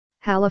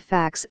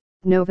Halifax,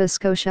 Nova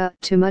Scotia.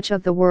 To much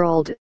of the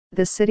world,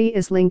 the city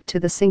is linked to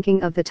the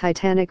sinking of the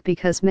Titanic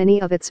because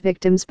many of its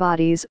victims'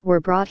 bodies were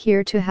brought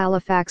here to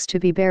Halifax to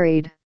be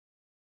buried.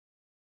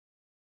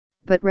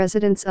 But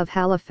residents of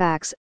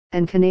Halifax,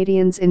 and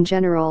Canadians in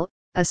general,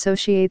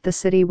 associate the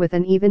city with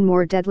an even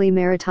more deadly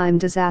maritime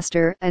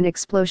disaster, an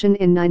explosion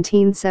in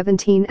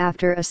 1917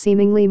 after a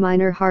seemingly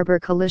minor harbor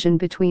collision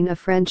between a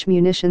French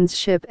munitions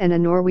ship and a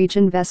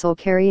Norwegian vessel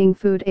carrying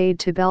food aid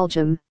to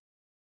Belgium.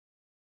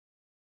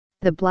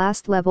 The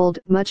blast leveled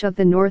much of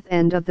the north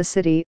end of the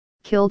city,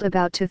 killed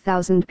about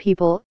 2,000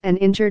 people, and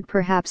injured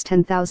perhaps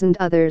 10,000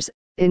 others,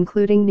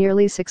 including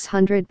nearly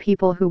 600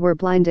 people who were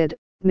blinded,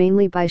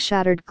 mainly by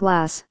shattered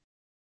glass.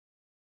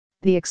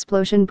 The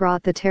explosion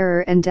brought the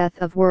terror and death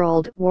of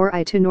World War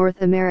I to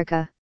North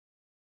America.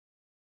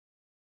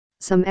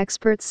 Some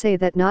experts say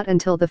that not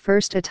until the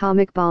first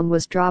atomic bomb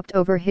was dropped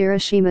over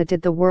Hiroshima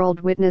did the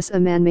world witness a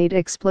man-made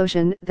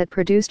explosion that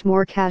produced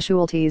more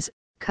casualties,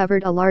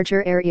 covered a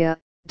larger area,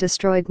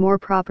 destroyed more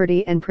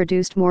property and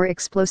produced more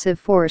explosive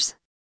force.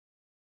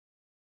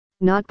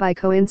 Not by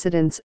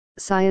coincidence,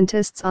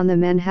 scientists on the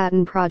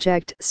Manhattan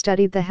Project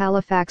studied the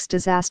Halifax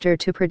disaster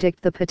to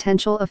predict the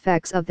potential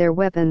effects of their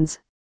weapons.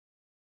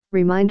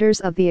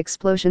 Reminders of the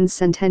explosion's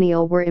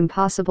centennial were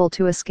impossible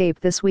to escape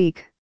this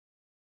week.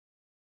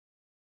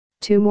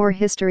 2 more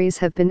histories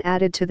have been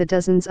added to the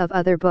dozens of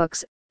other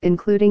books,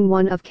 including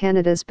one of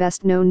Canada's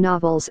best-known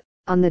novels,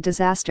 on the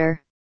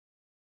disaster.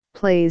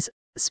 Plays,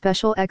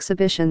 special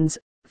exhibitions,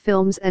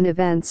 films and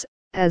events,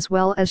 as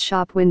well as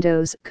shop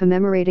windows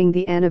commemorating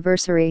the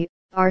anniversary,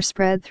 are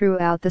spread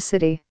throughout the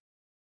city.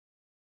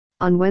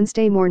 On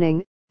Wednesday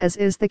morning, as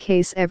is the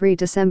case every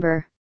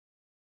December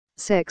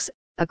 6,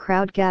 a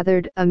crowd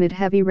gathered amid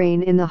heavy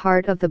rain in the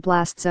heart of the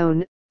blast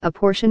zone, a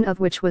portion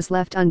of which was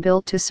left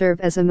unbuilt to serve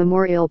as a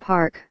memorial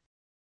park.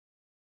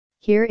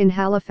 Here in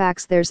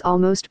Halifax there's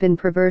almost been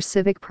perverse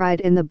civic pride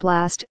in the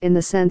blast in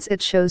the sense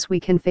it shows we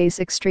can face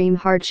extreme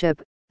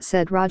hardship,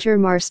 said Roger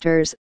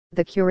Marsters,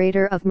 the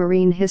curator of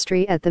marine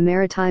history at the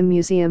Maritime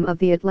Museum of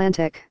the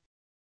Atlantic.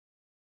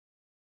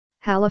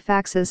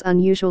 Halifax's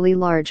unusually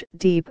large,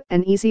 deep,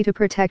 and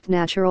easy-to-protect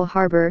natural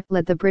harbour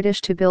led the British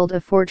to build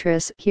a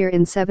fortress here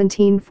in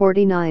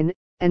 1749,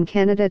 and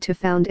Canada to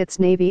found its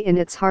navy in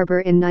its harbour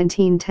in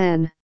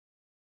 1910.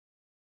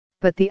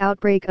 But the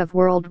outbreak of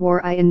World War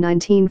I in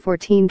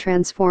 1914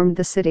 transformed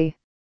the city.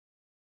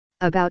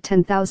 About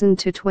 10,000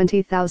 to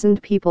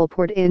 20,000 people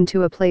poured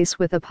into a place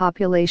with a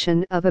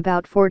population of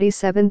about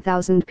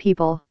 47,000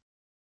 people.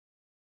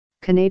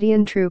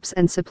 Canadian troops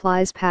and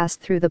supplies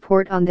passed through the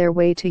port on their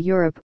way to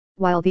Europe,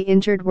 while the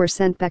injured were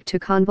sent back to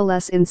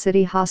convalesce in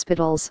city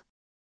hospitals.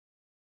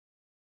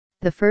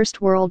 The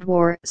First World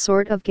War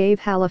sort of gave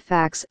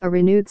Halifax a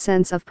renewed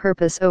sense of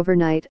purpose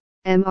overnight,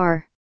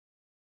 Mr.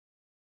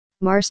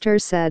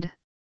 Marsters said.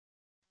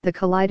 The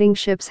colliding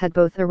ships had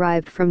both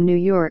arrived from New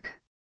York.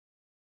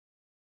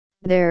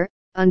 There,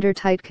 under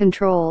tight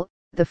control,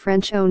 the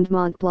French-owned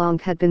Mont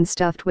Blanc had been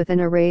stuffed with an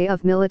array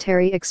of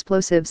military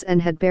explosives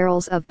and had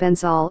barrels of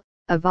benzol,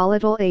 a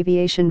volatile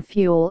aviation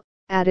fuel,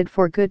 added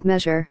for good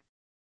measure.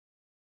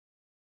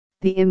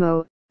 The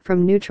IMO,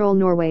 from neutral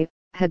Norway,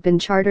 had been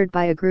chartered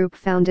by a group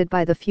founded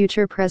by the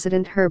future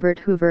President Herbert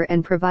Hoover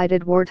and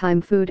provided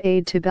wartime food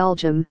aid to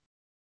Belgium.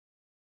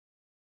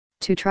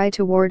 To try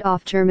to ward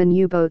off German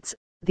U-boats,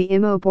 the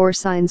IMO bore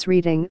signs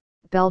reading,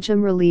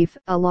 "Belgium Relief,"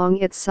 along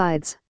its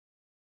sides.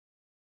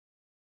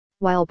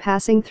 While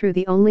passing through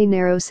the only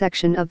narrow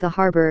section of the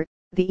harbour,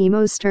 the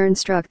IMO's stern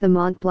struck the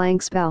Mont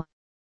Blanc's bow.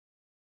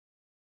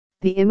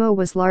 The IMO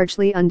was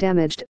largely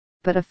undamaged,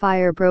 but a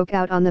fire broke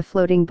out on the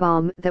floating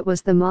bomb that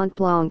was the Mont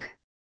Blanc.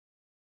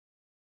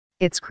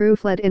 Its crew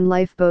fled in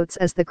lifeboats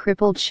as the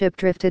crippled ship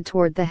drifted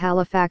toward the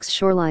Halifax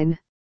shoreline.